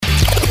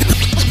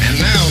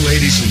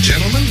ladies and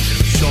gentlemen,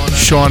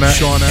 Shauna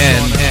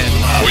and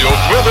for your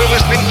further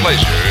listening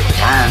pleasure,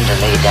 time to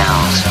lay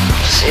down some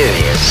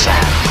serious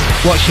sound.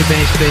 Watch your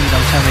bass, baby,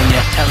 I'm telling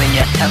you.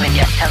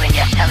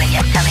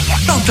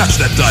 don't touch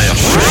that dial.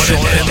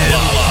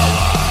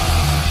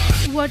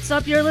 What's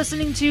up? You're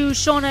listening to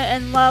Shauna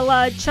and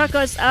Lala. Check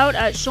us out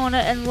at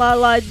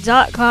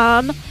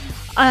shaunaandlala.com.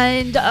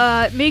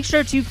 And make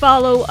sure to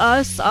follow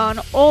us on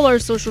all our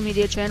social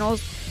media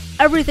channels.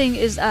 Everything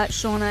is at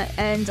Shauna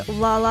and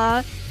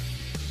Lala.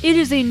 It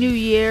is a new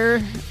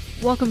year.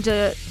 Welcome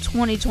to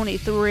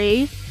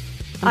 2023.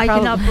 I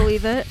cannot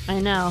believe it. I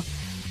know.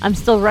 I'm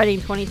still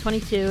writing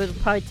 2022. It'll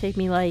probably take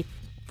me like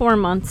 4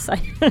 months.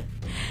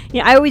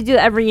 Yeah, I always do it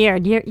every year.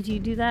 Do you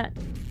do that?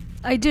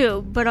 I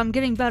do, but I'm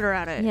getting better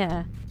at it.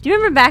 Yeah. Do you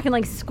remember back in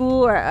like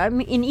school or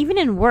even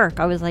in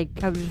work, I was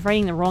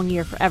writing the wrong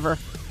year forever.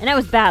 And that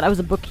was bad. I was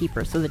a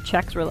bookkeeper, so the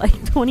checks were like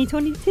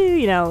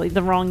 2022, like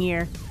the wrong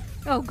year.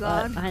 Oh,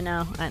 God. But I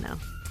know.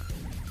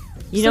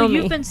 You know me.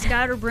 So you've been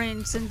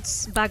scatterbrained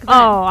since back then?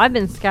 Oh, I've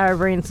been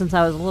scatterbrained since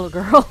I was a little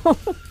girl.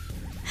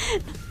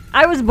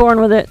 I was born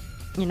with it,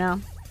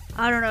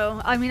 I don't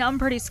know. I mean, I'm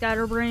pretty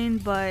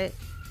scatterbrained, but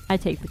I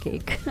take the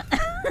cake.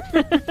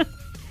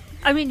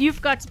 I mean,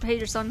 you've got to pay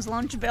your son's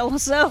lunch bill,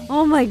 so.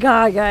 Oh my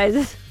God,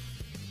 guys.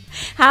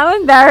 How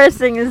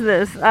embarrassing is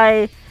this?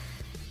 I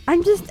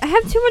have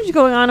too much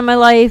going on in my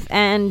life,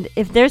 and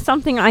if there's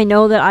something I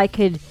know that I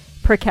could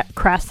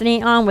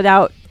procrastinate on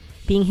without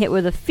being hit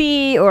with a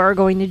fee or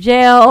going to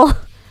jail,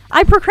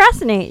 I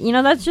procrastinate.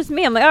 That's just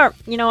me. I'm like,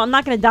 I'm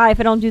not going to die if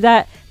I don't do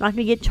that. I'm not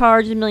going to get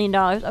charged $1 million.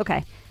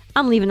 Okay,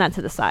 I'm leaving that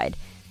to the side.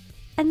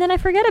 And then I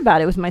forget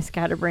about it with my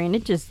scatterbrain.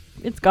 It's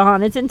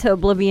gone. It's into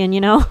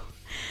oblivion,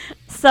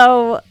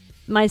 So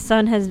my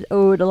son has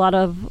owed a lot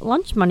of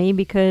lunch money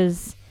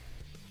because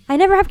I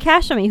never have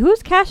cash on me.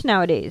 Who's cash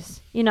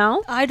nowadays?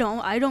 I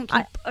don't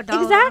keep a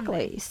dollar.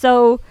 Exactly.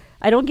 So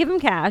I don't give him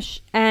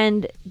cash,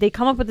 and they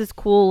come up with this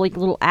cool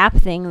little app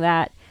thing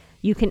that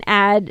you can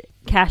add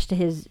cash to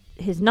his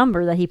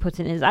number that he puts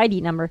in his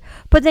ID number.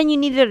 But then you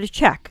needed a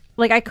check.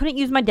 I couldn't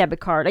use my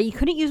debit card. I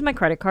couldn't use my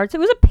credit card. So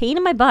it was a pain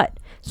in my butt.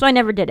 So I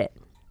never did it.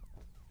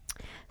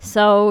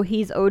 So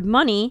he's owed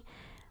money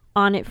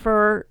on it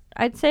for,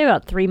 I'd say,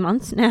 about 3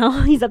 months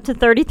now. He's up to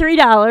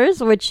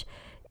 $33,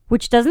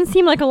 which doesn't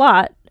seem like a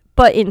lot,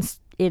 but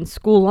in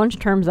school lunch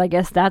terms, I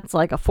guess that's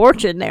like a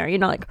fortune there. You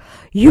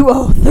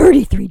owe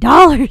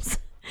 $33.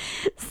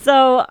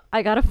 So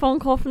I got a phone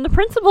call from the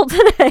principal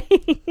today.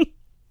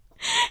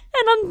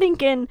 And I'm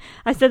thinking,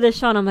 I said to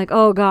Sean, I'm like,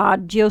 oh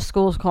God, Gio's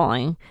school's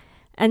calling.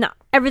 And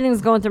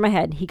everything's going through my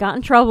head. He got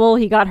in trouble.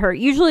 He got hurt.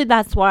 Usually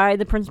that's why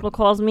the principal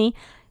calls me.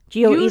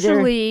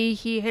 Usually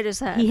he hit his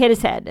head. He hit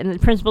his head. And the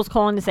principal's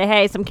calling to say,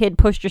 hey, some kid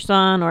pushed your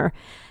son. Or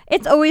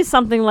it's always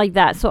something like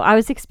that. So I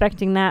was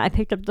expecting that. I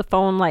picked up the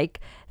phone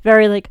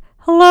very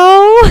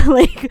hello?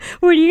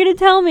 What are you going to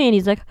tell me? And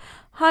he's like,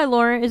 hi,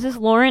 Lauren. Is this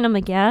Lauren? I'm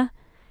like, yeah.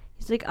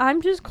 He's like,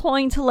 I'm just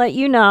calling to let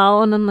you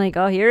know. And I'm like,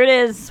 oh, here it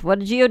is. What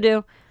did Gio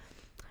do?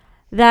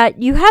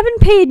 That you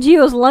haven't paid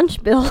Gio's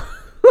lunch bill.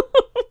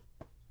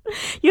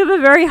 You have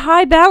a very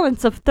high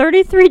balance of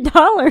 $33.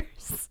 I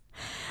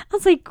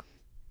was like,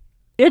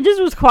 it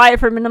just was quiet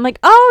for a minute. I'm like,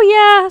 oh,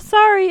 yeah,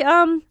 sorry.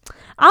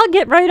 I'll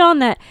get right on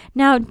that.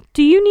 Now,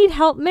 do you need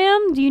help,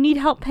 ma'am? Do you need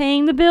help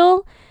paying the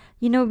bill?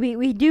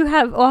 We do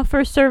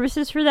offer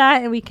services for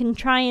that, and we can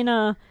try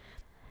and,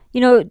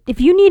 if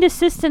you need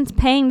assistance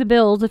paying the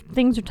bills, if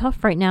things are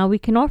tough right now, we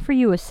can offer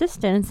you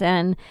assistance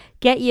and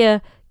get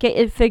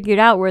it figured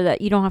out where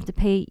that you don't have to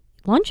pay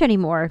lunch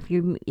anymore if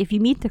you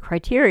meet the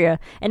criteria.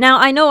 And now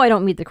I know I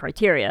don't meet the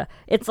criteria.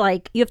 It's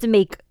like you have to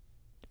make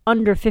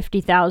under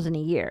 $50,000 a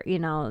year.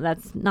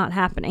 That's not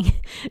happening.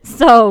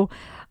 So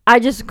I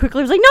just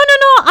quickly was like, no,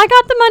 I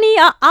got the money.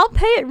 I'll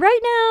pay it right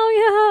now.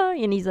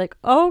 Yeah. And he's like,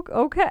 oh,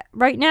 okay.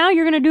 Right now?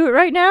 You're going to do it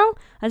right now?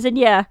 I said,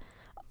 yeah.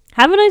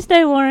 Have a nice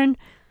day, Lauren.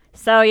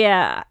 So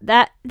yeah,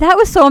 that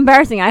was so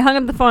embarrassing. I hung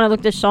up the phone. I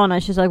looked at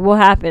Shauna. She's like, what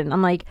happened?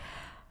 I'm like,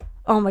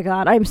 oh my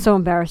God, I'm so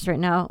embarrassed right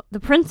now. The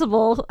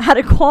principal had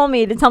to call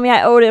me to tell me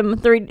I owed him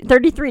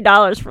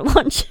 $33 for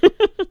lunch.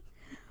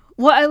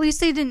 Well, at least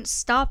they didn't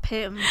stop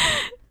him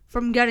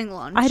from getting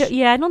lunch.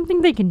 I don't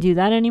think they can do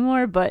that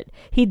anymore, but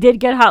he did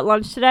get hot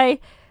lunch today.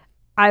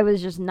 I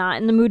was just not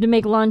in the mood to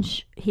make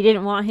lunch. He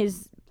didn't want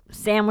his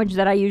sandwich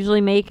that I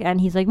usually make,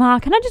 and he's like, Ma,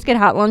 can I just get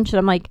hot lunch? And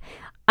I'm like,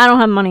 I don't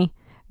have money.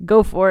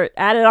 Go for it.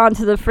 Add it on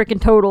to the freaking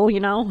total,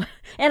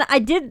 And I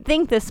did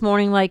think this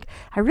morning, I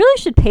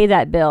really should pay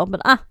that bill,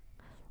 but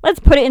let's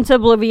put it into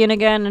oblivion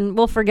again, and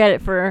we'll forget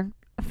it for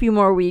a few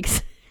more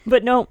weeks.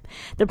 But nope,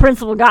 the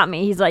principal got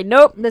me. He's like,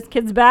 nope, this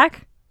kid's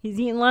back. He's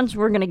eating lunch.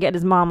 We're going to get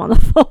his mom on the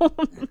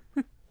phone.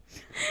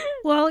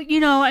 Well,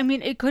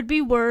 it could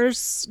be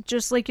worse,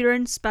 just like your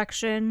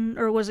inspection,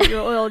 or was it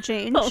your oil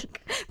change?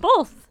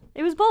 Both.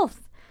 It was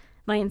both.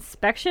 My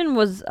inspection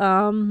was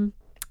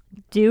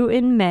due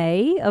in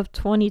May of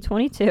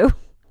 2022.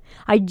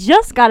 I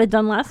just got it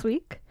done last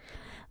week.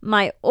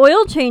 My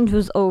oil change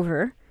was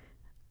over.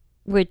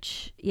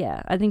 which,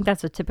 yeah, I think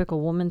that's a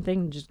typical woman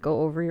thing. Just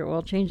go over your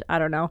oil change. I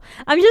don't know.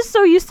 I'm just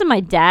so used to my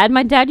dad.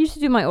 My dad used to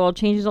do my oil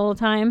changes all the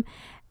time.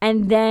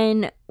 And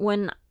then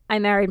when I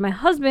married my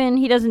husband,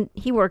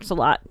 he works a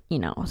lot,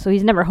 so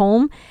he's never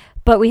home.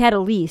 But we had a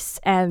lease.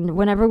 And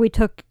whenever we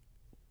took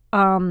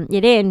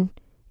it in,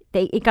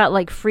 it got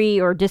like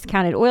free or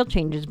discounted oil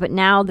changes. But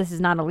now this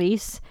is not a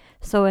lease,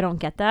 so I don't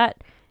get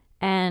that.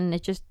 And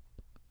it just,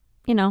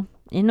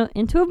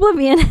 into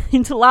oblivion,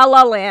 into La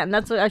La Land.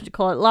 That's what I should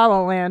call it, La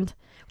La Land,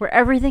 where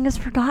everything is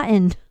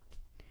forgotten.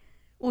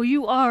 Well,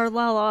 you are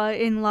Lala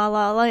in La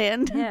La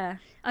Land. Yeah.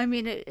 I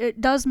mean,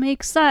 it does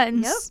make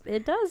sense. Yep,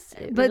 it does.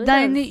 But really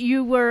then does.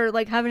 you were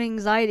like having an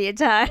anxiety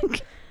attack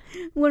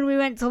when we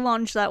went to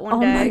lunch that one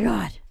day. Oh my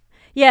God.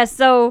 Yeah,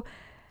 so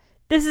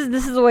this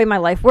is the way my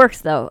life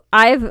works, though.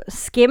 I've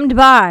skimmed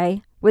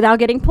by without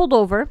getting pulled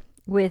over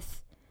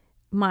with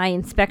my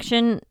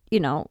inspection,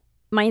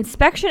 my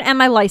inspection and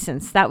my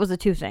license. That was the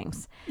two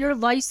things. Your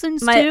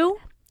license too?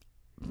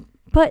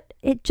 But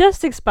it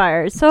just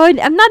expired. So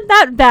I'm not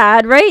that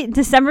bad, right?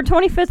 December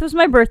 25th was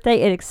my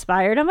birthday. It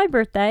expired on my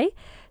birthday.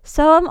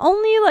 So I'm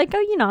only like,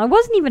 I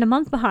wasn't even a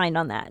month behind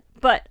on that.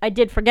 But I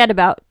did forget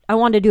I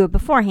wanted to do it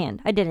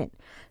beforehand. I didn't.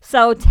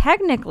 So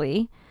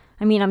technically,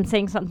 I'm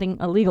saying something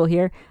illegal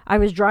here. I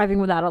was driving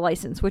without a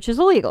license, which is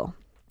illegal.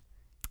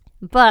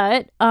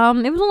 But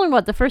it was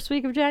only the first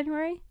week of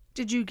January?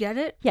 Did you get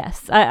it?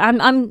 Yes.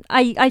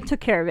 I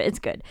took care of it. It's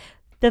good.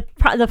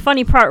 The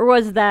funny part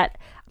was that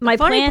my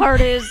funny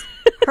part is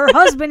her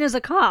husband is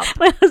a cop.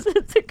 My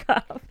husband's a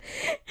cop.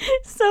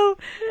 So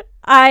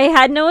I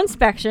had no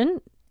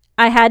inspection.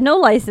 I had no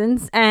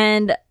license.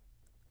 And,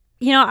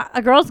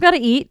 a girl's got to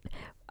eat.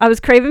 I was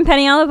craving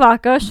penne alla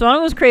vodka.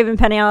 Shauna was craving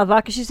penne alla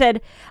vodka. She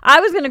said, I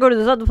was going to go to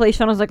this other place.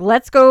 Shauna was like,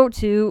 let's go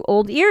to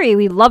Old Erie.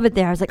 We love it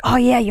there. I was like, oh,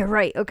 yeah, you're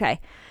right.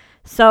 Okay.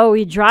 So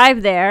we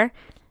drive there.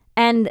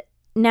 And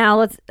now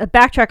let's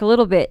backtrack a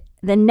little bit.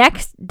 The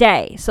next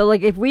day. So,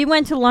 like, if we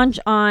went to lunch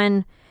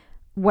on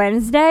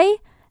Wednesday,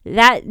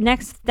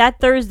 that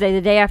Thursday,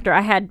 the day after,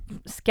 I had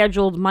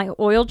scheduled my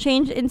oil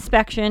change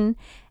inspection,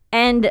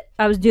 and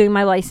I was doing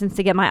my license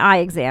to get my eye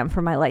exam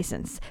for my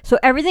license. So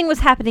everything was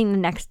happening the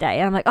next day.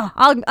 And I'm like, oh,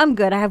 I'm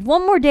good. I have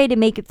one more day to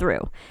make it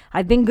through.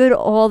 I've been good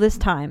all this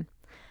time.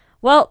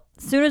 Well,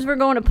 as soon as we're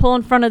going to pull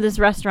in front of this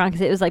restaurant,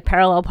 because it was like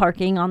parallel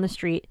parking on the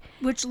street.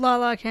 Which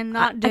Lala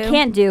cannot do. I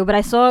can't do, but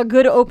I saw a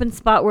good open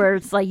spot where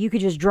it's like you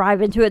could just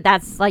drive into it.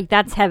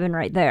 That's heaven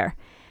right there.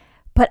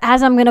 But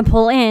as I'm going to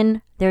pull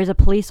in, there's a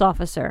police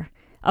officer,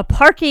 a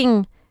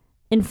parking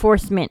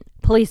enforcement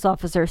police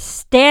officer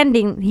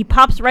standing. He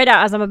pops right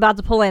out as I'm about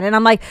to pull in. And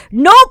I'm like,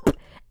 nope.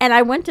 And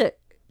I went to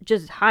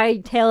just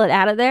hightail it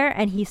out of there.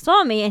 And he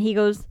saw me and he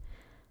waves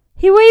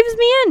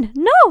me in.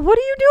 No, what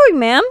are you doing,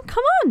 ma'am?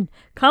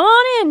 Come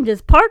on in.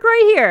 Just park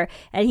right here.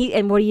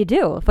 And what do you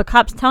do? If a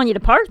cop's telling you to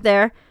park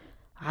there,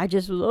 I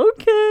just was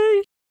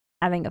okay.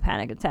 Having a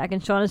panic attack.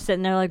 And Shauna's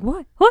sitting there like,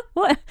 what?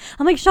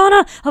 I'm like,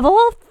 Shauna, of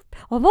all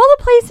the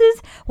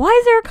places, why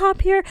is there a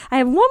cop here? I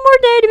have one more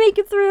day to make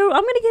it through.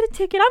 I'm going to get a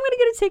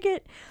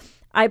ticket.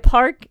 I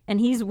park, and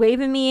he's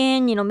waving me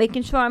in,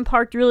 making sure I'm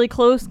parked really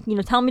close,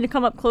 telling me to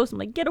come up close. I'm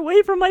like, get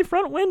away from my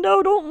front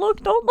window. Don't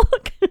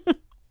look.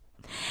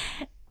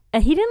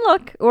 And he didn't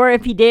look, or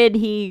if he did,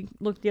 he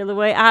looked the other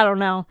way. I don't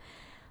know.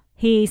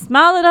 He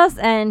smiled at us,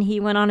 and he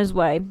went on his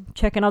way,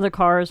 checking other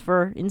cars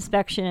for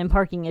inspection and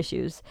parking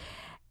issues.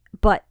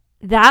 But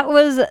that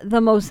was the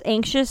most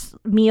anxious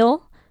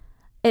meal.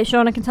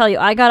 Shauna can tell you,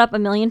 I got up a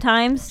million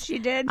times. She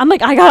did. I'm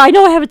like, I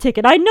know I have a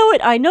ticket. I know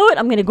it. I'm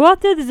going to go out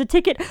there. There's a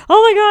ticket.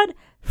 Oh my God.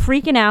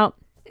 Freaking out.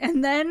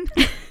 And then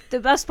the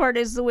best part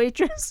is the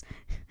waitress,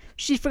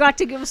 she forgot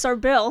to give us our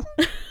bill.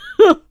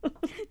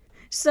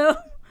 So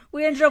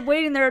we ended up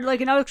waiting there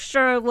like an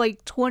extra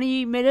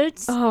 20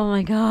 minutes. Oh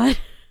my God.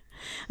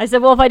 I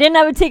said, well, if I didn't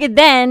have a ticket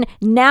then,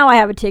 now I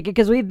have a ticket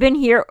because we've been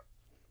here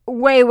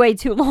way, way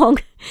too long.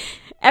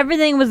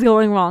 Everything was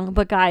going wrong.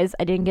 But guys,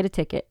 I didn't get a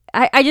ticket.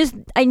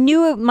 I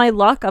knew my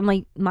luck. I'm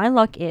like, my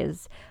luck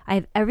is I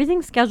have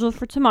everything scheduled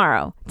for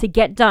tomorrow to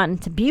get done,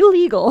 to be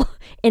legal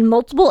in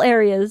multiple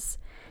areas.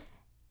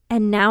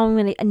 And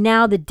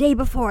now the day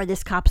before,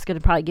 this cop's going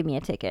to probably give me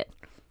a ticket.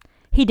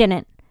 He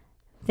didn't.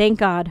 Thank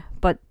God.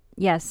 But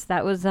yes,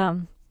 that was,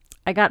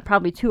 I got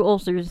probably 2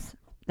 ulcers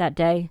that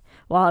day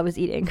while I was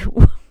eating.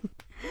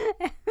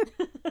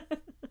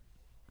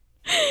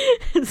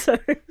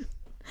 Sorry.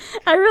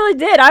 I really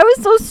did. I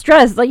was so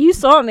stressed. Like, you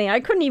saw me.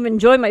 I couldn't even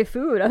enjoy my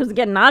food. I was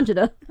getting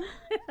agita.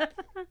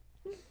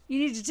 You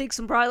need to take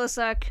some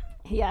Prilosec.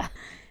 Yeah.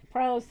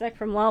 Prilosec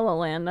from La La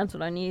Land. That's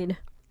what I need.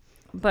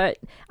 But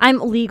I'm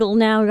legal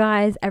now,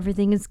 guys.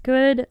 Everything is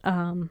good.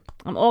 I'm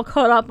all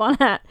caught up on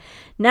that.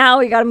 Now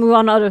we got to move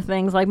on to other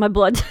things like my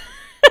blood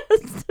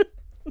test.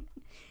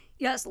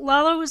 Yes,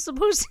 Lala was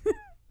supposed to...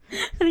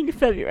 I think in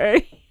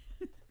February.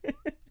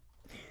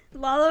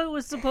 Lala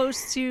was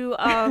supposed to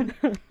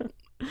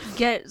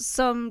get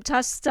some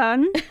tests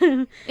done,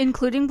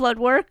 including blood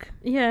work.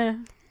 Yeah.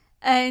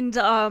 And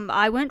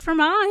I went for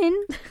mine.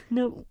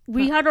 No.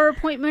 We had our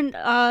appointment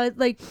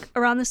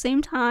around the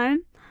same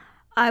time.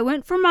 I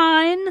went for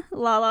mine.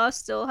 Lala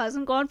still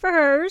hasn't gone for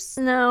hers.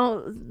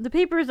 No, the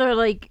papers are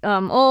like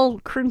all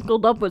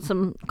crinkled up with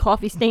some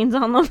coffee stains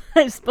on them.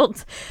 I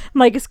spilled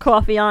Micah's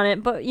coffee on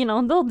it, but you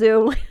know they'll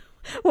do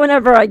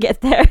whenever I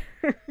get there.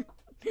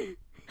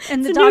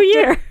 And It's a new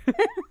year.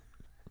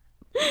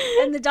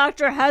 And the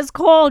doctor has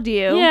called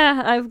you.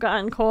 Yeah, I've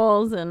gotten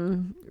calls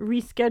and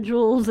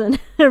reschedules and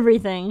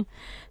everything.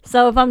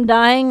 So if I'm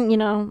dying, you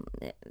know,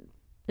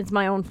 it's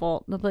my own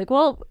fault. They'll be like,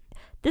 well,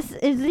 this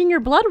is in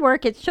your blood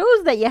work. It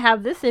shows that you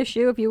have this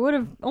issue. If you would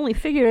have only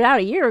figured it out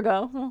a year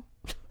ago. Well,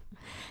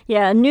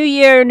 yeah, new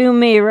year, new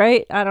me,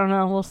 right? I don't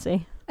know. We'll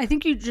see. I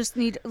think you just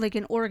need like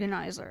an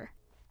organizer.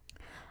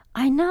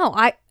 I know.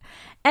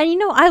 And you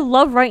know, I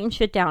love writing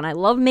shit down. I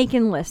love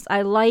making lists.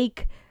 I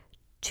like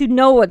to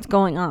know what's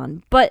going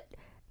on. But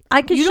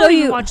I could You show don't you.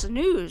 even watch the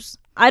news.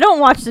 I don't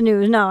watch the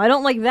news. No, I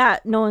don't like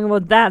that, knowing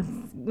what that,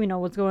 you know,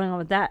 what's going on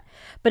with that.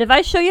 But if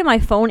I show you my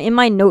phone, in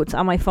my notes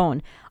on my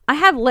phone, I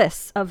have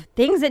lists of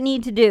things that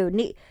need to do.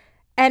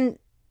 And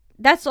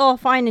that's all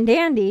fine and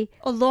dandy.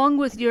 Along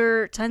with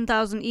your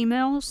 10,000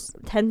 emails.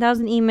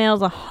 10,000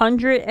 emails,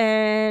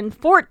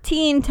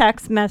 114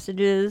 text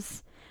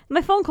messages.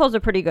 My phone calls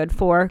are pretty good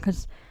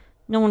because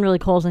no one really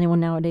calls anyone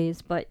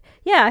nowadays. But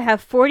yeah, I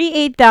have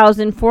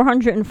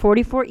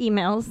 48,444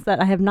 emails that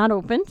I have not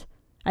opened.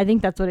 I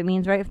think that's what it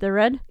means, right? If they're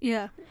read.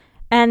 Yeah.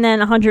 And then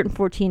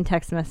 114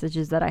 text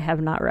messages that I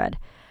have not read.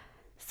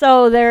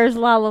 So there's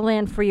La La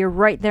Land for you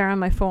right there on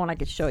my phone. I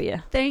could show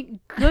you.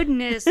 Thank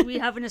goodness we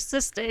have an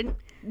assistant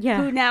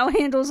who now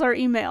handles our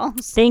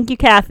emails. Thank you,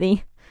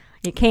 Kathy.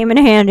 You came in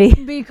handy.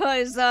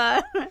 Because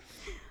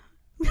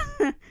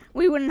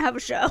we wouldn't have a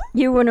show.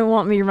 You wouldn't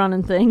want me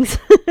running things.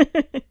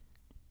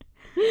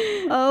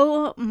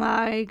 Oh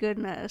my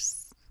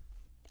goodness.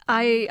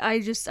 I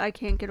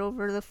can't get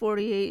over the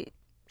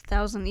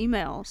 48,000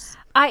 emails.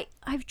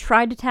 I've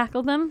tried to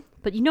tackle them,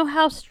 but you know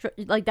how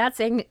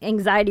that's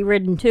anxiety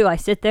ridden too. I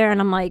sit there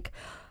and I'm like,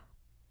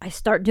 I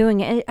start doing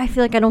it. I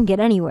feel like I don't get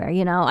anywhere,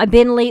 you know. I've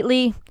been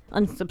lately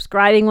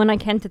unsubscribing when I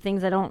can to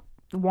things I don't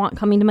want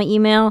coming to my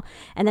email,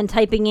 and then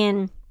typing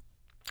in,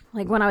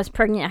 like when I was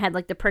pregnant, I had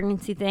like the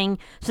pregnancy thing.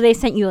 So they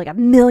sent you like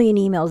 1 million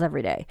emails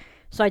every day.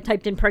 So I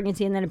typed in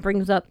pregnancy and then it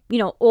brings up, you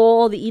know,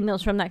 all the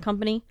emails from that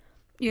company.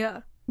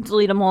 Yeah.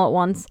 Delete them all at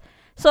once.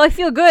 So I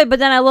feel good, but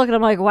then I look and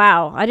I'm like,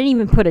 wow, I didn't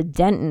even put a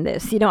dent in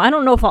this. You know, I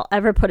don't know if I'll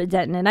ever put a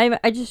dent in it.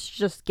 I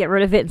just get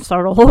rid of it and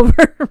start all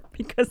over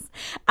because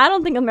I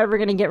don't think I'm ever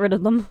going to get rid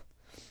of them.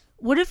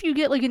 What if you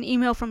get like an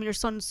email from your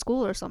son's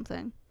school or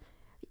something?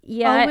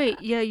 Yeah. Oh,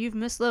 wait. Yeah, you've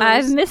missed those.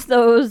 I've missed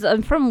those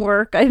from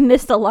work. I've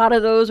missed a lot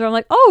of those where I'm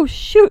like, oh,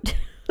 shoot.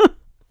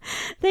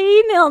 They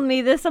emailed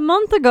me this a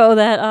month ago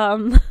that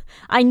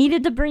I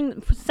needed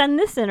to send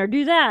this in or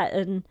do that.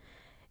 And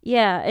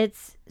yeah,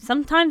 it's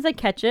sometimes I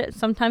catch it,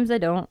 sometimes I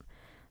don't.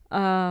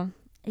 Yeah,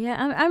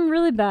 I'm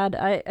really bad.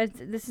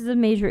 This is a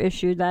major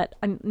issue that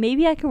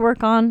maybe I could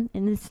work on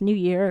in this new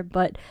year,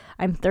 but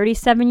I'm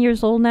 37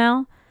 years old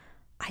now.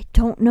 I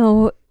don't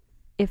know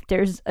if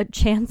there's a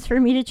chance for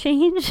me to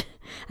change.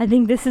 I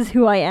think this is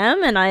who I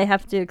am and I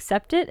have to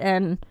accept it,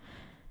 and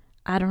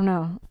I don't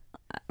know.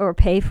 Or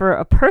pay for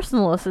a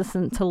personal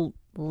assistant to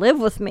live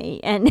with me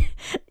and,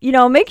 you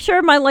know, make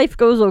sure my life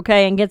goes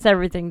okay and gets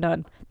everything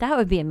done. That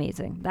would be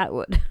amazing. That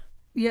would.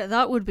 Yeah,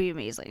 that would be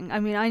amazing. I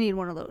mean, I need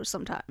one of those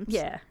sometimes.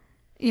 Yeah.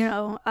 You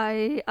know,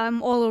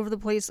 I'm all over the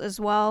place as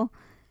well.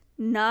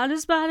 Not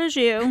as bad as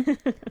you.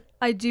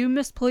 I do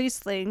misplace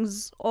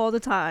things all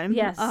the time.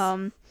 Yes.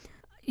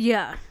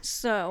 Yeah,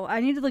 so I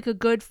needed like a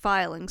good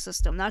filing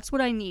system. That's what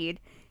I need,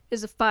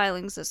 is a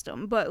filing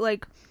system. But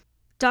like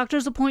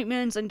doctor's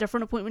appointments and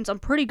different appointments, I'm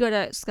pretty good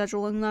at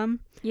scheduling them.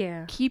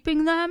 Yeah.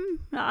 Keeping them,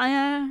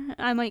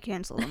 I might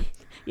cancel them.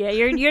 Yeah,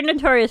 you're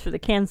notorious for the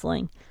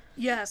canceling.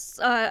 Yes,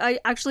 I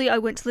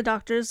went to the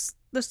doctor's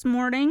this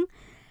morning,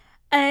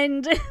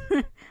 and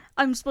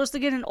I'm supposed to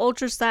get an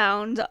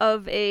ultrasound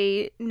of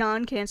a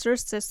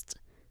non-cancerous cyst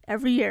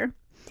every year.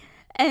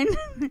 And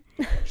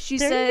she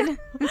said,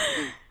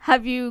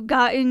 have you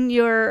gotten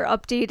your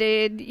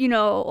updated, you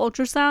know,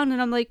 ultrasound?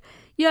 And I'm like,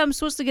 yeah, I'm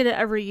supposed to get it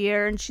every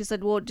year. And she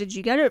said, well, did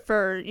you get it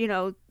for, you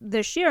know,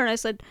 this year? And I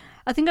said,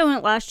 I think I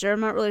went last year. I'm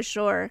not really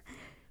sure.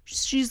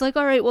 She's like,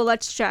 all right, well,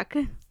 let's check.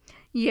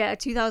 Yeah,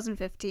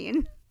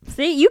 2015.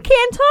 See, you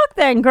can't talk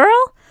then,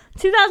 girl.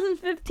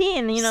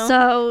 2015, you know.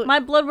 So my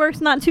blood work's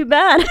not too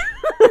bad.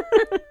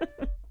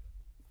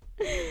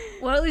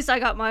 Well, at least I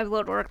got my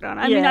blood work done.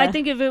 I mean, I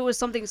think if it was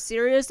something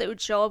serious, it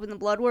would show up in the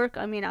blood work.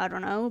 I mean, I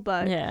don't know,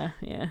 but Yeah.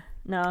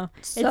 No,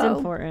 it's So-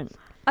 important.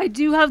 I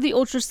do have the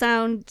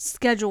ultrasound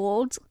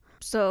scheduled,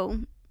 so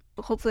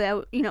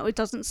hopefully, it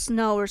doesn't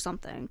snow or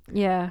something,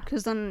 Yeah.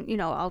 because then,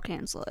 I'll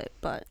cancel it.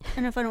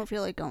 And if I don't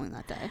feel like going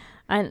that day.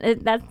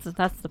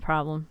 That's the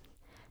problem.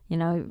 You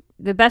know,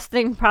 the best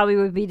thing probably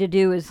would be to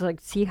do is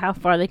like see how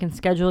far they can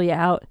schedule you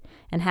out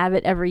and have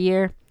it every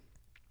year.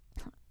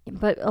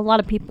 But a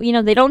lot of people,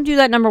 they don't do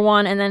that, number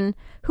one, and then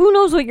who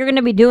knows what you're going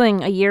to be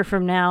doing a year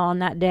from now on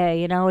that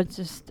day,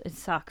 it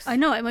sucks. I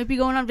know, I might be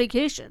going on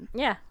vacation.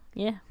 Yeah.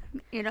 You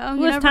Who has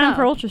never time know.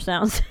 for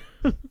ultrasounds?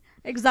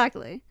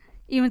 Exactly.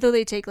 Even though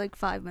they take like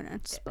 5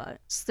 minutes, but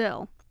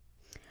still.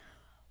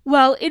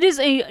 Well, it is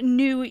a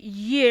new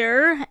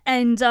year,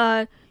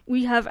 and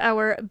we have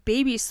our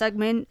baby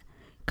segment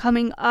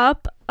coming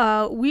up.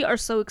 We are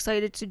so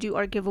excited to do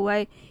our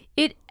giveaway.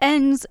 It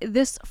ends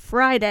this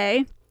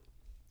Friday.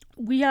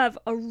 We have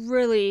a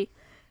really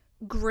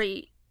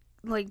great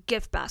like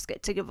gift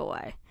basket to give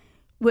away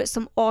with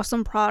some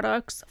awesome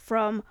products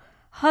from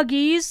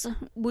Huggies.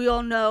 We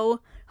all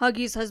know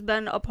Huggies has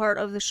been a part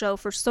of the show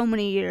for so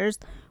many years.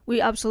 We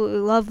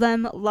absolutely love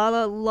them.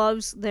 Lala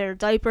loves their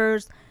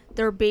diapers,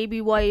 their baby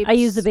wipes. I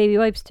use the baby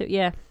wipes too.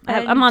 Yeah,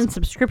 I'm on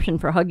subscription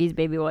for Huggies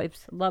baby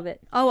wipes. Love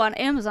it. Oh, on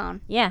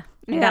Amazon. Yeah,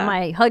 I got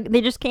my Hug.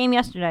 They just came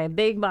yesterday. A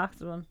big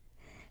box of them.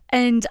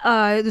 And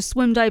the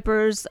swim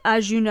diapers,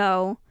 as you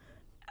know,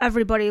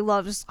 everybody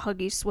loves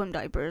Huggies swim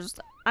diapers.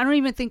 I don't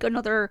even think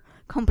another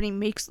company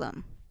makes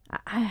them.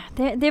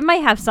 They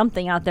might have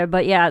something out there,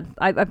 but yeah,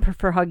 I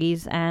prefer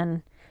Huggies.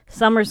 And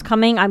summer's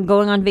coming. I'm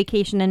going on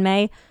vacation in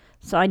May,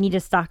 so I need to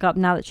stock up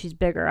now that she's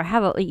bigger. I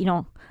have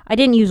I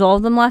didn't use all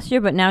of them last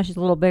year, but now she's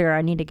a little bigger.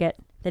 I need to get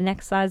the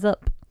next size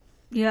up.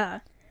 Yeah.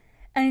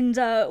 And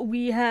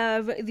we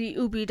have the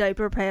Ubi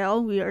Diaper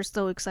Pail. We are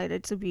so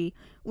excited to be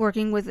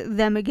working with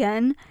them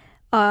again.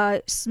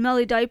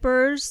 Smelly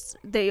diapers,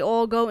 they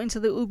all go into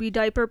the Ubi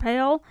Diaper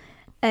Pail,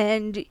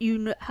 and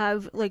you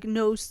have like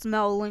no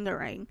smell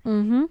lingering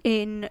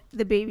in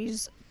the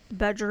baby's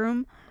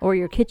bedroom. Or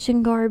your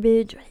kitchen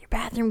garbage, or your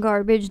bathroom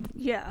garbage.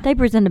 Yeah.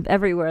 Diapers end up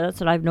everywhere. That's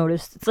what I've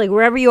noticed. It's like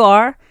wherever you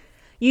are,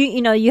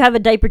 you have a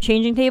diaper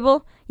changing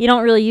table, you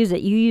don't really use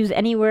it. You use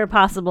anywhere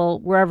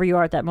possible, wherever you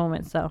are at that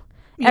moment, so...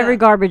 Yeah. Every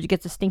garbage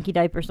gets a stinky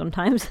diaper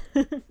sometimes.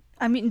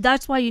 I mean,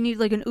 that's why you need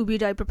like an Ubi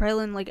diaper pail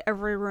in like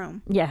every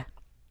room. Yeah.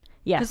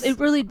 Yes. It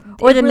really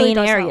or the really main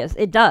areas.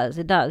 Help.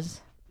 It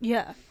does.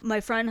 Yeah.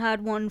 My friend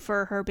had one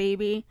for her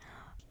baby.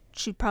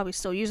 She probably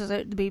still uses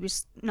it. The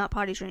baby's not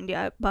potty trained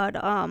yet, but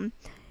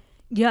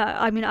yeah,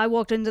 I mean, I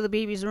walked into the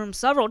baby's room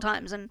several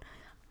times and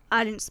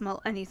I didn't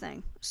smell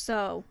anything.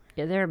 So,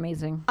 yeah, they're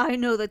amazing. I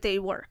know that they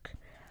work.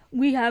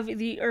 We have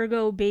the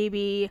Ergo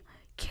Baby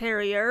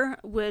Carrier,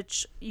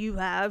 which you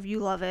love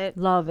it.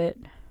 Love it.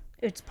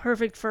 It's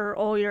perfect for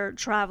all your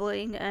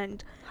traveling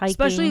and hiking.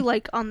 Especially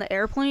like on the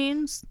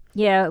airplanes.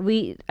 Yeah,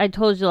 I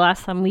told you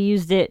last time we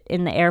used it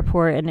in the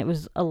airport and it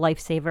was a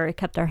lifesaver. It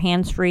kept our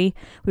hands free.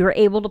 We were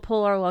able to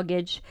pull our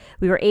luggage.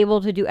 We were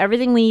able to do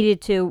everything we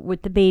needed to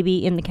with the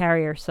baby in the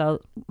carrier.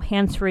 So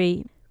hands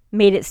free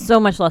made it so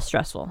much less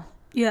stressful.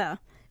 Yeah.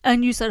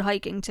 And you said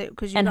hiking too,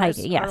 because you guys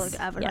hiking, yes. are like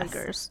avid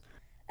hikers.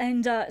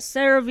 And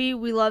CeraVe,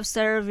 we love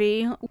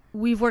CeraVe.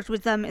 We've worked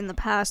with them in the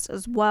past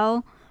as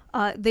well.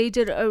 They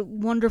did a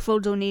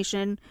wonderful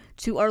donation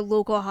to our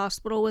local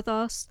hospital with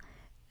us,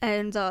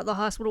 and the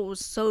hospital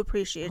was so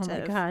appreciative. Oh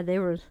my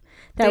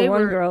god,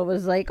 one girl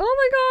was like, "Oh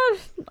my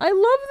gosh, I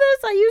love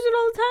this! I use it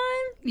all the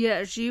time."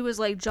 Yeah, she was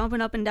like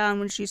jumping up and down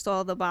when she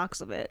saw the box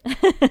of it.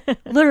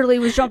 Literally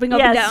was jumping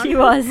up and down. Yes, she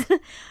was.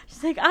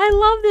 She's like, "I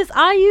love this!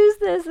 I use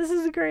this! This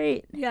is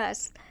great!"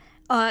 Yes.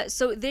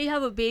 So they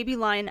have a baby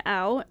line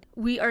out.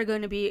 We are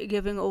going to be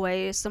giving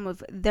away some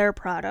of their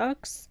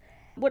products.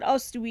 What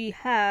else do we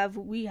have?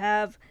 We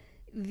have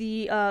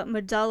the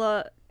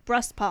Medela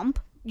breast pump.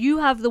 You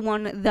have the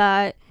one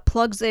that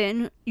plugs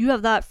in. You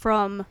have that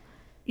from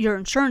your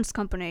insurance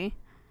company.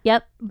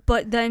 Yep.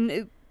 But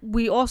then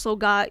we also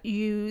got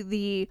you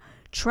the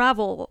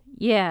travel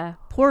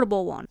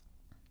portable one.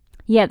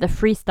 Yeah, the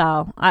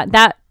Freestyle.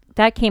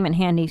 That came in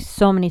handy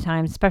so many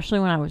times, especially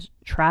when I was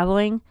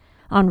traveling.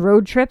 On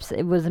road trips,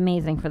 it was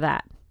amazing for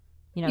that.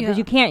 Because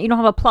you don't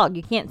have a plug.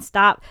 You can't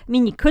stop. I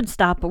mean, you could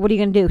stop, but what are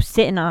you going to do?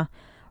 Sit in a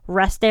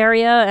rest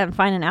area and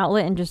find an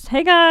outlet and just,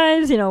 hey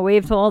guys,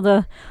 wave to all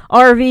the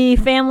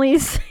RV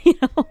families,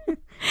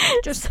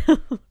 Just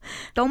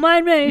don't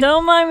mind me.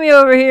 Don't mind me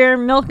over here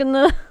milking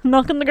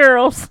the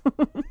girls.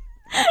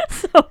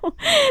 So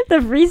the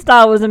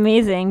Freestyle was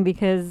amazing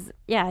because,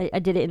 yeah, I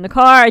did it in the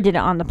car. I did it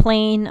on the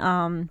plane,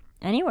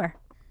 anywhere.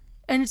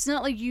 And it's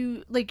not like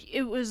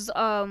it was,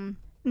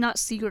 not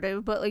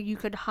secretive, but like you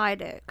could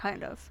hide it,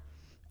 kind of.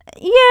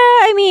 Yeah,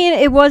 I mean,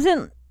 it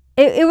wasn't.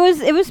 It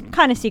was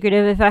kind of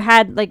secretive. If I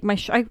had like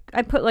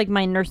I put like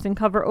my nursing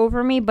cover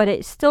over me, but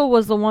it still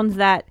was the ones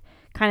that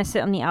kind of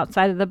sit on the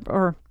outside of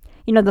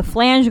the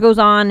flange goes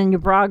on and your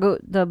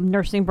the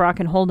nursing bra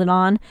can hold it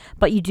on,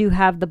 but you do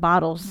have the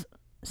bottles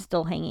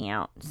still hanging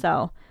out.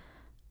 So,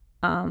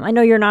 I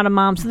know you're not a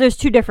mom, so there's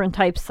two different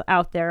types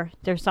out there.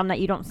 There's some that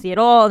you don't see at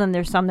all, and then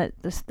there's some that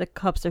the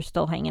cups are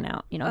still hanging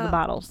out. The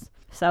bottles.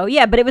 So,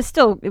 yeah, but it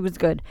was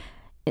good.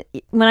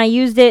 When I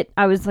used it,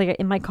 I was like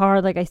in my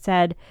car, like I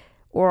said,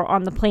 or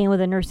on the plane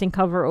with a nursing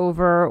cover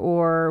over,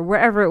 or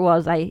wherever it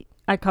was, I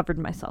covered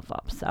myself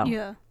up. So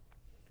yeah.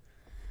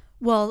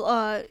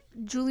 Well,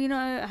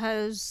 Julina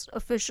has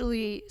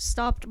officially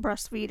stopped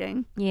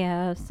breastfeeding.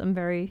 Yes, I'm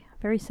very,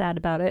 very sad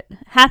about it.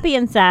 Happy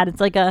and sad.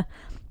 It's like a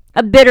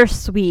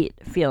bittersweet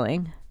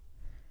feeling.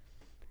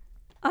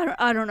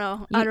 I don't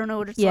know. I don't know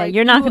what it's Yeah, like.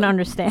 you're not going to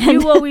understand.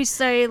 You always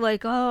say,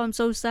 like, oh, I'm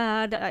so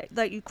sad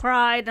that you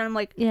cried. And I'm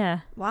like, yeah.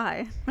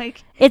 why?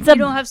 Like, It's you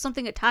don't have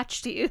something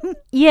attached to you.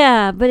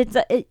 Yeah, but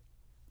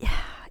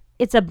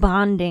it's a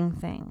bonding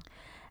thing.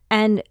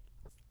 And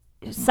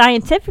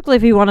scientifically,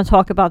 if you want to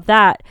talk about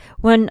that,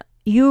 when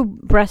you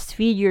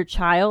breastfeed your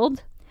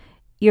child,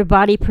 your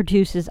body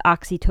produces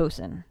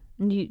oxytocin.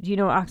 Do you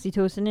know what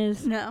oxytocin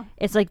is? No.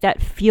 It's like that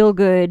feel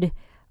good.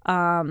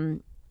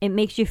 It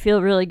makes you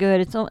feel really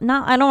good. It's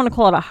not. I don't want to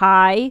call it a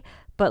high,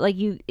 but like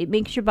it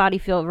makes your body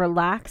feel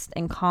relaxed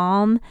and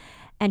calm,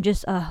 and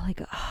just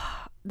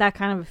that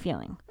kind of a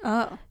feeling.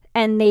 Oh.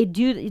 And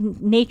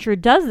nature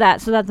does that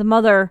so that the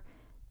mother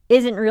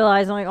isn't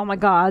realizing, like, oh my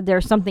God,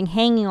 there's something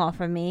hanging off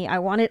of me. I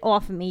want it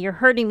off of me. You're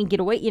hurting me. Get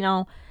away.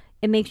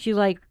 It makes you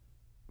like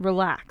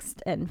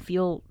relaxed and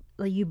feel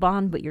like you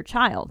bond with your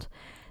child.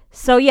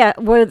 So yeah,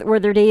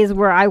 were there days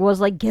where I was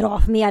like, get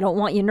off me, I don't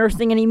want you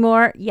nursing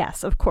anymore?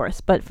 Yes, of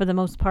course. But for the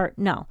most part,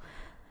 no.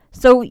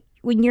 So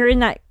when you're in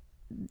that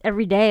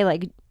every day,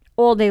 like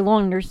all day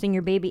long, nursing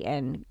your baby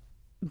and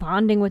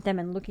bonding with them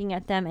and looking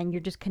at them, and you're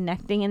just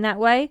connecting in that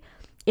way,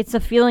 it's a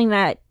feeling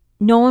that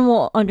no one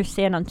will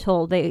understand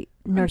until they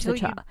nurse a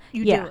child.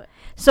 You do it.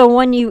 So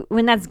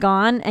when that's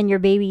gone and your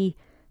baby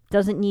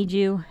doesn't need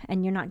you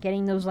and you're not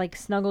getting those like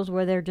snuggles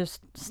where they're just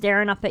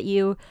staring up at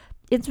you,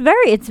 it's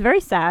very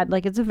sad.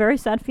 Like, it's a very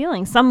sad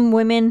feeling. Some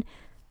women,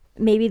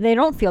 maybe they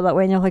don't feel that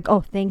way, and they're like,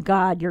 oh, thank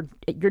God you're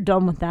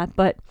done with that.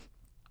 But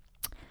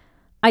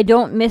I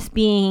don't miss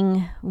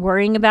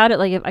worrying about it.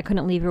 Like, if I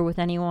couldn't leave her with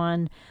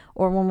anyone,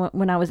 or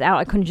when I was out,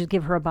 I couldn't just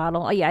give her a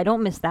bottle. Oh yeah, I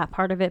don't miss that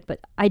part of it, but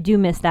I do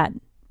miss that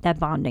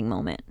bonding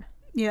moment.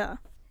 Yeah.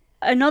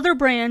 Another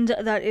brand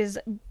that is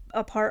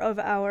a part of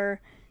our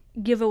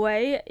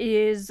giveaway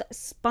is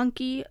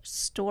Spunky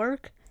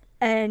Stork,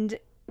 and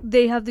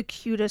they have the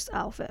cutest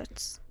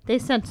outfits. They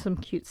sent some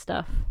cute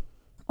stuff.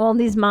 All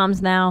these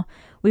moms now,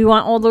 we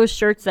want all those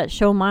shirts that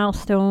show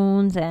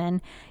milestones, and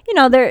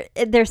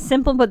they're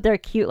simple but they're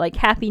cute, like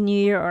Happy New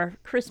Year or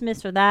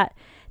Christmas or that.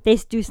 They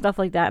do stuff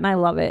like that, and I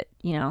love it.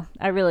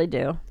 I really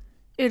do.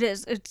 It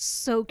is. It's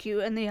so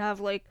cute, and they have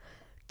like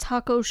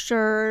taco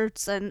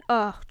shirts and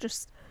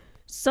just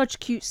such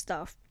cute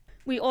stuff.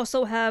 We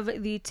also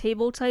have the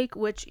table tyke,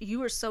 which you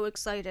were so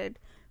excited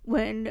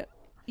when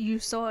you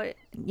saw it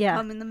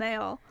come in the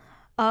mail.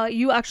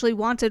 You actually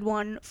wanted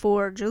one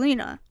for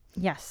Jelena.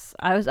 Yes,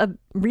 I was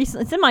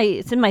recently.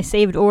 It's in my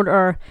saved order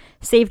or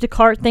saved to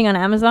cart thing on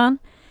Amazon.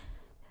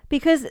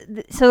 Because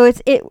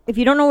if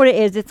you don't know what it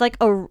is, it's like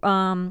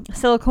a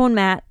silicone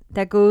mat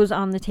that goes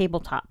on the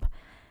tabletop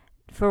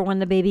for when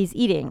the baby's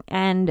eating.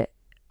 And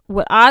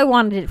what I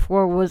wanted it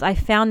for was, I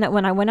found that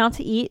when I went out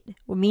to eat,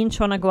 me and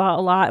Shona go out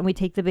a lot and we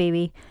take the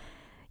baby.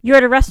 You're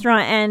at a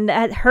restaurant, and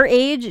at her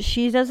age,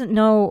 she doesn't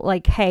know,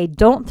 like, hey,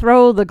 don't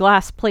throw the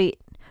glass plate,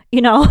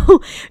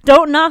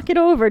 don't knock it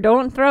over,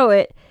 don't throw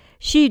it.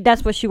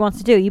 That's what she wants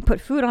to do. You put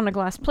food on a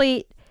glass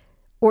plate,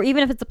 or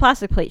even if it's a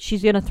plastic plate,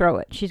 she's going to throw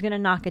it. She's going to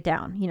knock it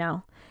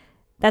down,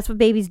 That's what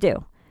babies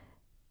do.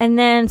 And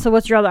then, so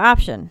what's your other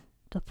option?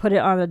 To put it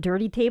on a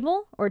dirty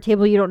table, or a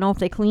table you don't know if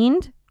they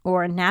cleaned,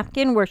 or a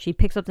napkin where she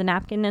picks up the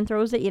napkin and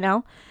throws it,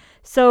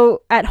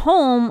 So at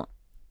home,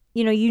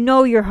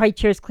 your high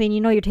chair's clean,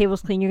 your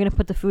table's clean, you're going to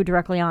put the food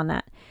directly on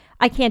that.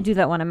 I can't do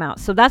that when I'm out.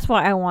 So that's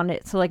why I want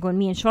it. So like when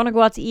me and Shona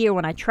go out to eat, or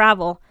when I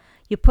travel,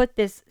 you put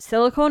this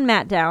silicone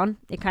mat down,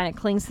 it kind of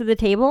clings to the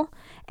table,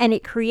 and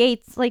it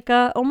creates like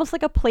almost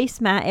like a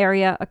placemat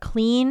area, a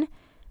clean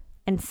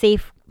and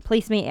safe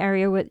placemat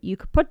area where you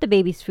could put the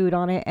baby's food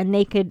on it, and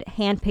they could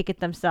hand pick it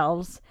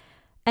themselves,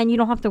 and you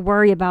don't have to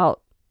worry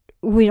about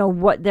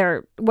what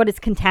it's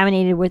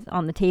contaminated with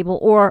on the table,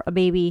 or a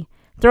baby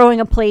throwing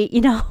a plate,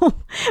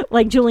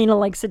 like Jelena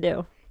likes to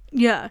do.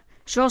 Yeah.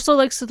 She also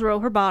likes to throw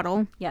her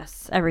bottle.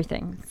 Yes,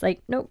 everything. It's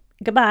like, nope,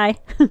 goodbye.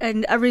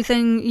 And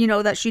everything,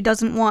 that she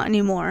doesn't want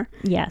anymore.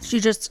 Yes. She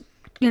just,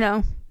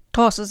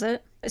 tosses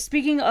it.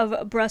 Speaking of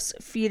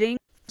breastfeeding,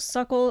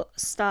 Suckle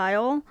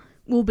Style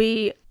will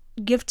be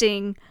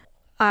gifting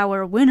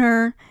our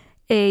winner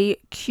a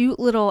cute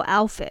little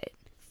outfit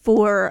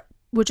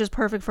which is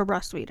perfect for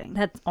breastfeeding.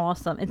 That's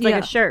awesome. It's like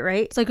a shirt,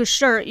 right? It's like a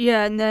shirt,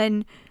 yeah. And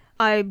then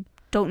I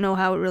don't know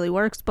how it really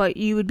works, but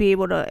you would be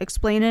able to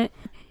explain it.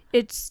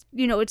 It's,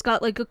 it's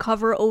got like a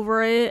cover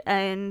over it,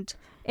 and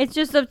it's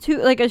just a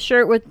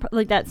shirt with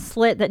like that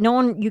slit that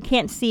you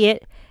can't see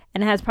it,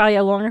 and it has probably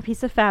a longer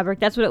piece of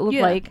fabric. That's what it looked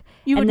like.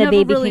 And the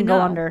baby can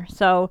go under.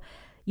 So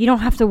you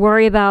don't have to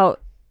worry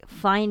about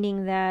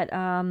finding that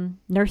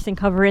nursing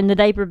cover in the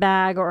diaper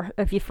bag, or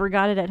if you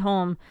forgot it at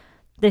home.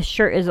 This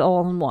shirt is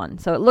all in one.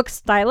 So it looks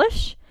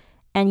stylish,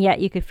 and yet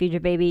you could feed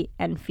your baby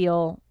and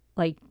feel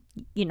like,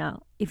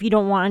 if you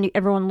don't want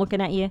everyone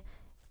looking at you,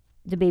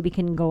 the baby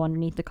can go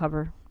underneath the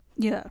cover.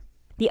 Yeah.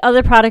 The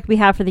other product we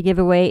have for the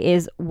giveaway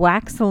is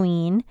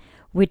Waxoline,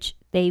 which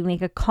they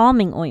make a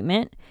calming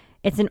ointment.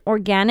 It's an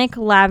organic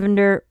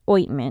lavender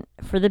ointment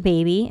for the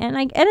baby,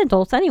 and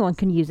adults, anyone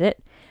can use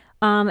it.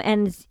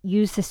 And it's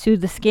used to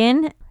soothe the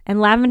skin. And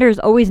lavender is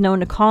always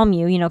known to calm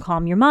you,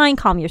 calm your mind,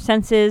 calm your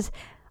senses.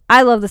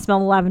 I love the smell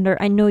of lavender.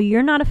 I know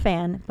you're not a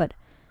fan, but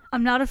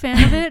I'm not a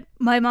fan of it.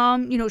 My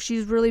mom,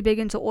 she's really big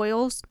into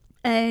oils,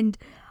 and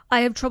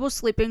I have trouble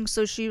sleeping,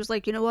 so she was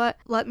like, you know what?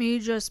 Let me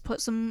just put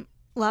some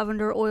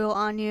lavender oil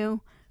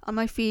on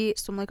my feet.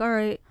 So I'm like, all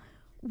right.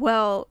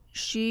 Well,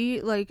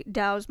 she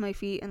doused my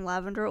feet in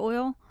lavender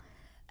oil,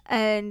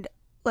 and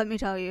let me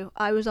tell you,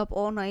 I was up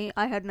all night.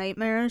 I had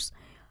nightmares.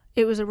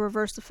 It was a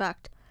reverse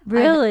effect.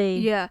 really?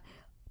 Yeah,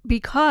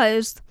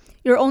 because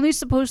you're only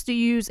supposed to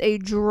use a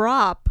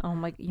drop Oh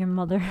my, your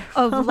mother.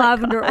 of Oh my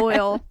lavender God.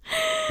 oil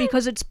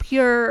because it's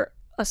pure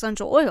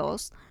essential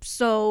oils.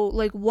 So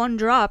one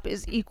drop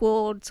is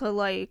equal to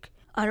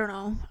I don't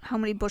know how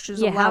many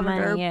bushes Yeah, of how many,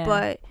 lavender, yeah.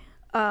 but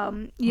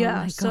yeah.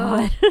 Oh my So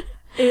God.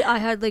 I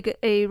had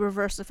a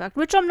reverse effect,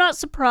 which I'm not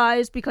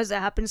surprised because it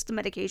happens to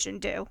medication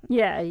too.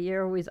 Yeah,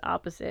 you're always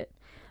opposite.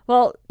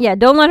 Well, yeah,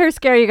 don't let her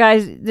scare you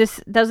guys. This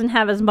doesn't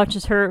have as much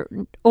as her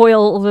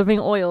living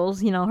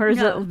oils. Hers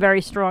No. is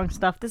very strong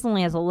stuff. This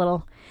only has a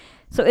little.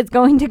 So it's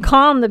going to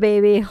calm the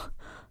baby,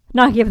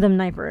 not give them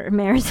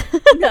nightmares.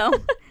 No,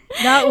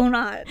 that will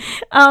not.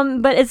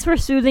 But it's for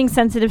soothing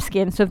sensitive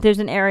skin. So if there's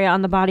an area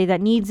on the body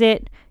that needs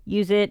it,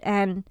 use it.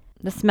 And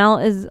the smell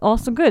is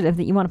also good. If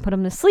you want to put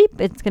them to sleep,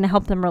 it's going to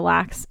help them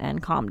relax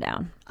and calm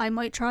down. I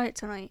might try it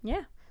tonight.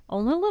 Yeah.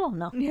 Only a little.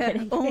 No. Yeah,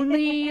 kidding.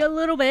 only a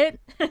little bit.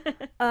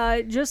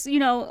 Just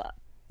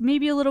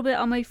maybe a little bit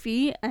on my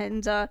feet,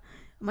 and I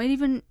might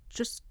even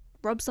just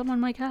rub some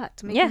on my cat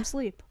to make Yeah. him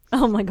sleep.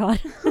 Oh my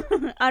God.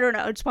 I don't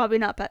know. It's probably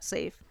not pet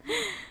safe.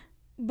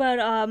 But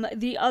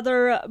the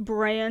other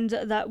brand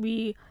that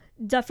we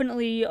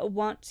definitely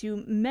want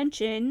to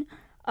mention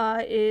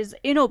is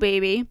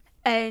InnoBaby,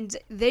 and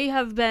they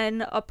have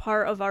been a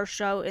part of our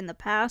show in the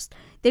past.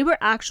 They were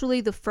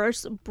actually the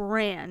first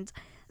brand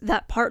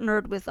that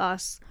partnered with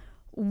us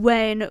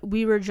when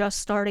we were just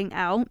starting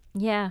out,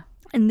 Yeah.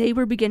 and they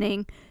were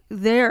beginning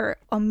their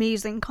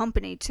amazing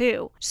company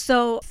too.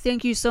 So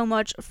thank you so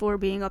much for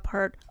being a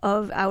part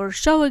of our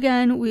show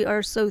again. We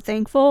are so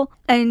thankful,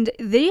 and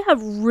they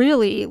have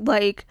really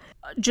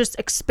just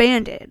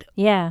expanded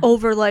Yeah.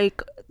 over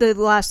the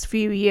last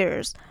few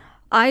years.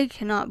 I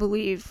cannot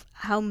believe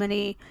how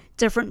many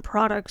different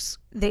products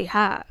they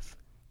have.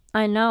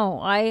 I know.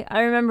 I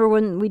remember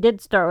when we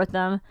did start with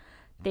them,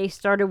 they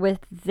started with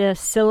the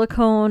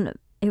silicone.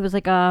 It was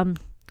like a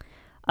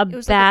It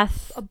was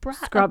bath a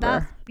scrubber.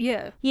 bath,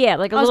 yeah. Yeah,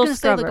 like a I was little gonna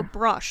scrubber. say a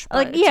brush,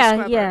 but it's a yeah,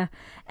 scrubber. yeah.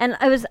 And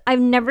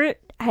I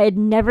had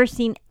never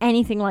seen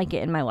anything like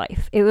it in my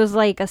life. It was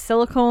like a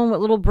silicone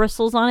with little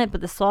bristles on it, but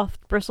the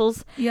soft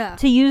bristles Yeah.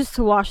 to use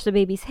to wash the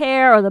baby's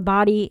hair or the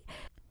body.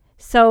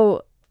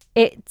 So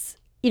it's,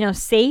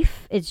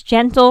 safe, it's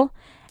gentle,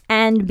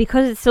 and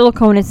because it's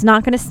silicone, it's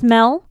not going to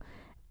smell.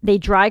 They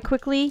dry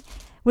quickly.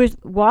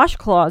 With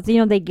washcloths,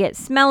 they get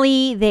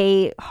smelly,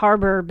 they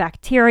harbor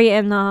bacteria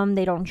in them,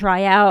 they don't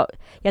dry out.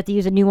 You have to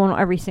use a new one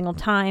every single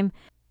time.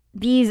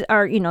 These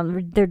are,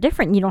 they're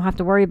different. You don't have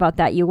to worry about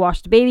that. You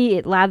wash the baby,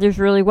 it lathers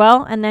really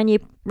well, and then you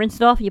rinse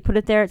it off, you put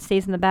it there, it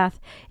stays in the bath.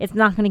 It's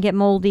not going to get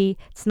moldy,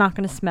 it's not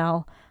going to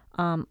smell.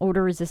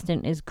 Odor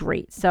resistant is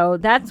great. So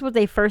that's what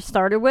they first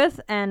started with,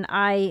 and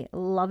I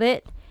love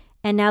it.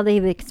 And now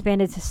they've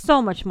expanded to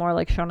so much more,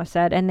 like Shauna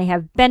said, and they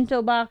have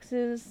bento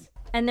boxes.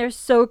 And they're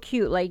so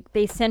cute.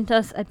 They sent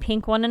us a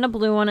pink one and a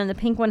blue one, and the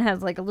pink one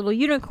has a little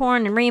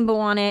unicorn and rainbow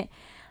on it.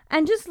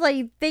 And just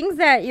things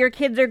that your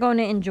kids are going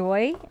to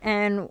enjoy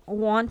and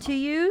want to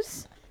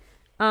use.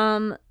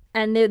 And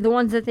the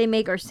ones that they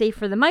make are safe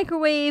for the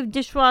microwave,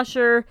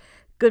 dishwasher,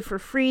 good for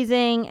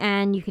freezing,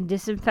 and you can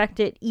disinfect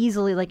it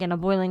easily in a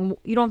boiling.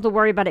 You don't have to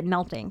worry about it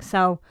melting.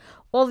 So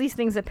all these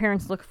things that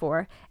parents look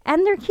for.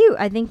 And they're cute.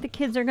 I think the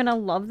kids are going to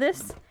love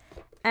this.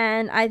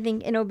 And I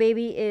think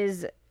InnoBaby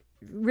is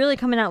really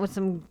coming out with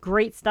some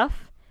great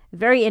stuff,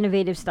 very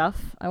innovative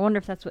stuff. I wonder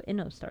if that's what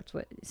Inno starts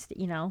with,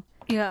 Yeah.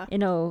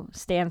 Inno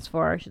stands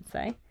for, I should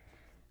say.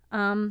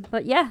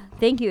 But yeah,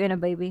 thank you,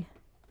 InnoBaby.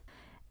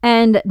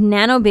 And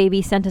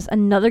NanoBaby sent us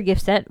another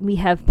gift set. We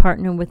have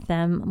partnered with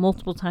them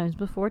multiple times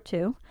before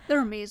too.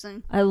 They're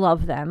amazing. I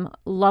love them.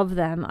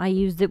 I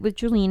used it with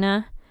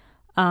Julina.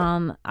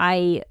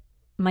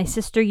 My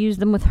sister used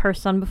them with her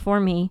son before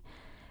me.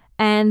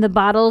 And the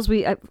bottles,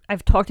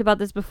 I've talked about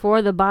this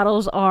before. The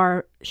bottles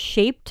are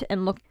shaped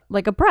and look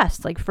like a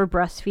breast, for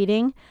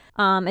breastfeeding.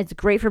 It's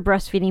great for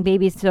breastfeeding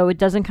babies, so it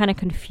doesn't kind of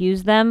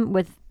confuse them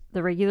with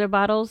the regular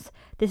bottles.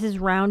 This is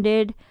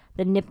rounded.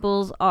 The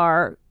nipples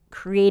are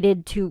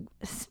created to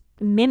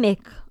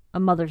mimic a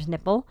mother's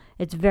nipple.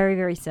 It's very,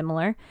 very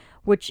similar,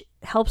 which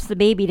helps the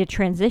baby to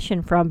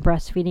transition from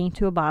breastfeeding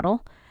to a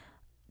bottle.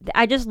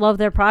 I just love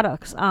their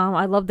products.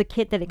 I love the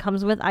kit that it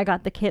comes with. I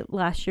got the kit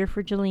last year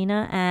for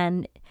Jelena,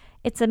 and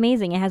it's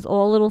amazing. It has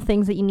all little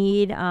things that you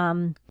need.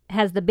 It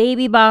has the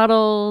baby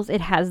bottles.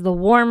 It has the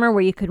warmer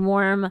where you can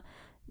warm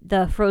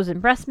the frozen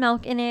breast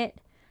milk in it.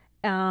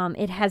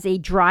 It has a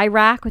dry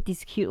rack with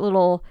these cute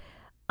little,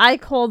 I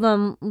call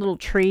them little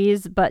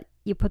trees, but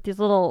you put these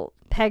little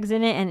pegs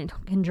in it and it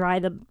can dry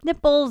the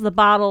nipples, the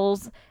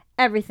bottles,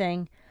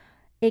 everything.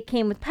 It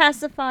came with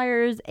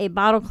pacifiers, a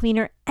bottle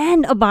cleaner,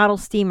 and a bottle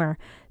steamer.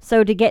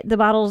 So to get the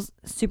bottles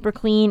super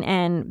clean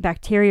and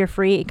bacteria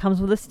free, it comes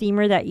with a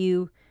steamer that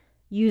you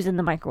use in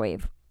the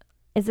microwave.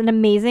 It's an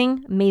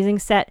amazing, amazing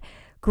set.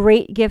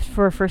 Great gift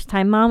for a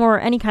first-time mom or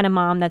any kind of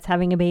mom that's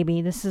having a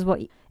baby. This is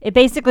what it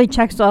basically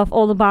checks off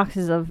all the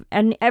boxes of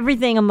and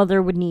everything a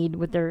mother would need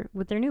with their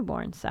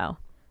newborn. So,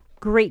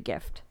 great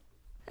gift.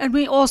 And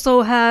we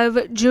also have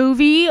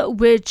Jovi,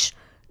 which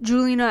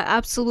Julina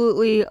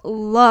absolutely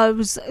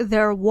loves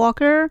their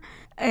walker.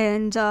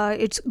 And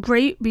it's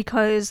great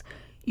because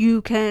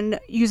you can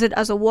use it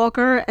as a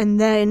walker, and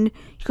then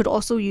you could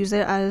also use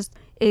it as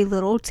a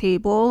little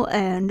table,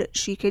 and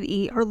she could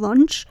eat her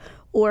lunch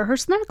or her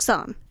snacks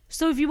on.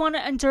 So if you want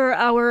to enter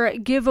our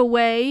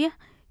giveaway,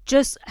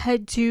 just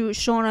head to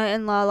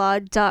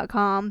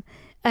shaunaandlala.com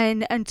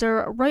and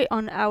enter right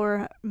on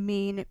our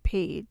main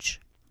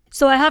page.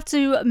 So I have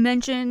to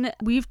mention,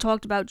 we've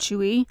talked about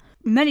Chewy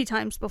many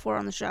times before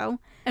on the show,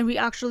 and we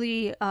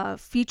actually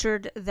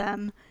featured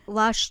them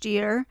last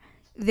year.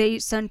 They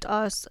sent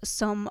us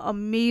some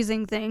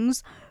amazing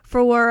things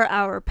for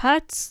our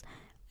pets,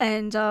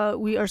 and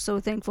we are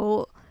so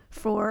thankful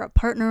for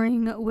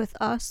partnering with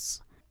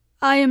us.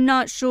 I am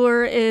not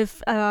sure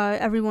if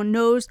everyone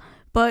knows,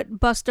 but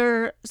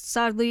Buster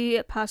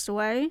sadly passed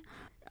away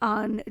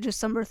on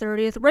December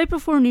 30th, right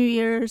before New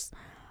Year's.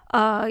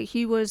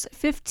 He was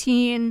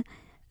 15,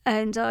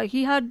 and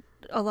he had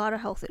a lot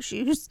of health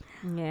issues.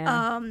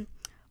 Yeah.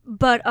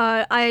 But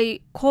I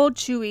called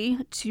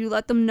Chewy to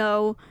let them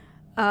know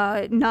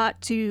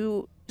not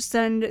to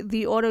send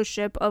the auto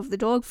ship of the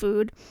dog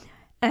food.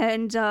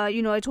 And,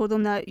 I told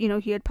them that,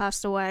 he had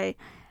passed away.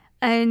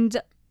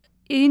 And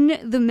in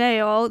the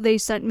mail, they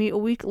sent me a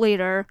week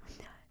later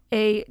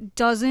a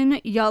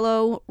dozen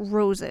yellow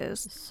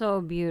roses.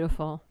 So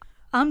beautiful.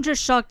 I'm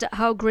just shocked at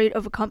how great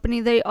of a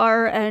company they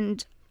are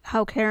and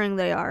how caring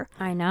they are.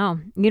 I know.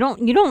 You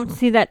don't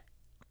see that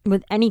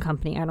with any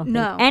company, I don't think.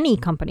 No. Any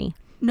company.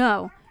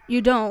 No,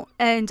 you don't.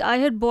 And I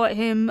had bought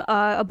him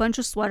a bunch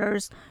of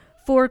sweaters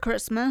for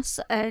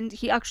Christmas, and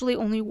he actually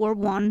only wore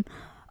one.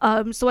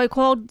 So I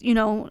called,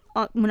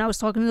 when I was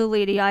talking to the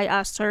lady, I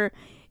asked her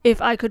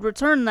if I could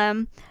return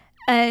them,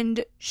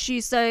 and she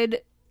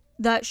said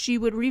that she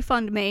would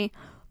refund me,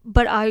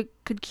 but I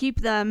could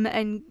keep them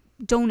and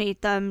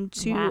donate them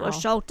to a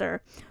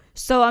shelter.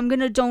 So I'm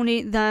going to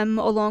donate them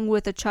along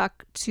with a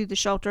check to the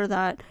shelter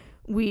that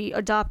we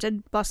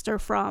adopted Buster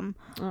from.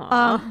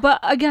 But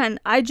again,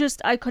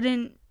 I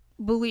couldn't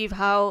believe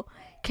how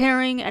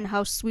caring and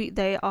how sweet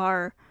they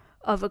are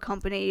of a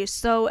company.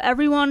 So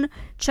everyone,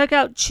 check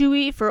out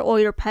Chewy for all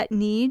your pet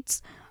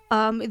needs.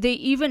 They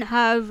even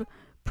have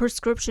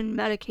prescription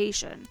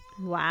medication.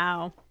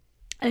 Wow.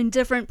 And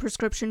different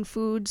prescription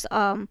foods.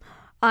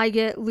 I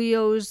get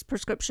Leo's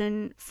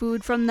prescription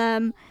food from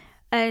them.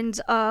 And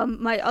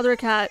my other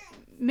cat,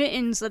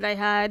 Mittens, that I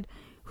had,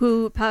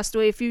 who passed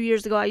away a few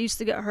years ago, I used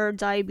to get her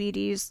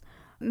diabetes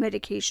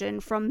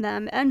medication from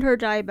them and her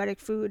diabetic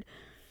food.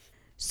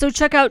 So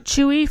check out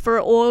Chewy for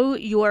all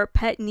your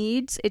pet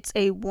needs. It's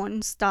a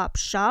one-stop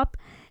shop,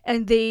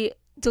 and they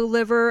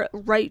deliver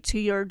right to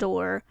your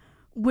door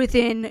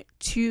within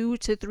 2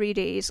 to 3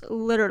 days,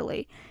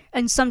 literally.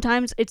 And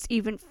sometimes it's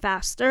even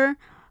faster.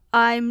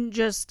 I'm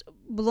just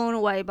blown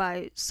away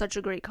by such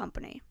a great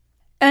company.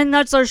 And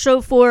that's our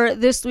show for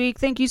this week.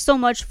 Thank you so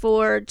much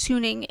for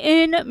tuning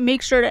in.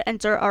 Make sure to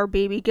enter our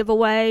baby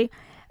giveaway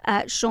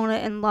at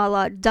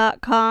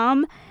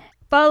shaunaandlala.com.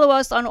 Follow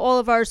us on all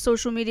of our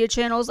social media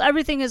channels.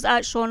 Everything is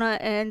at Shauna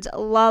and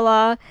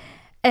Lala.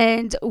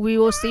 And we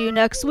will see you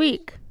next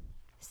week.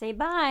 Say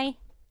bye.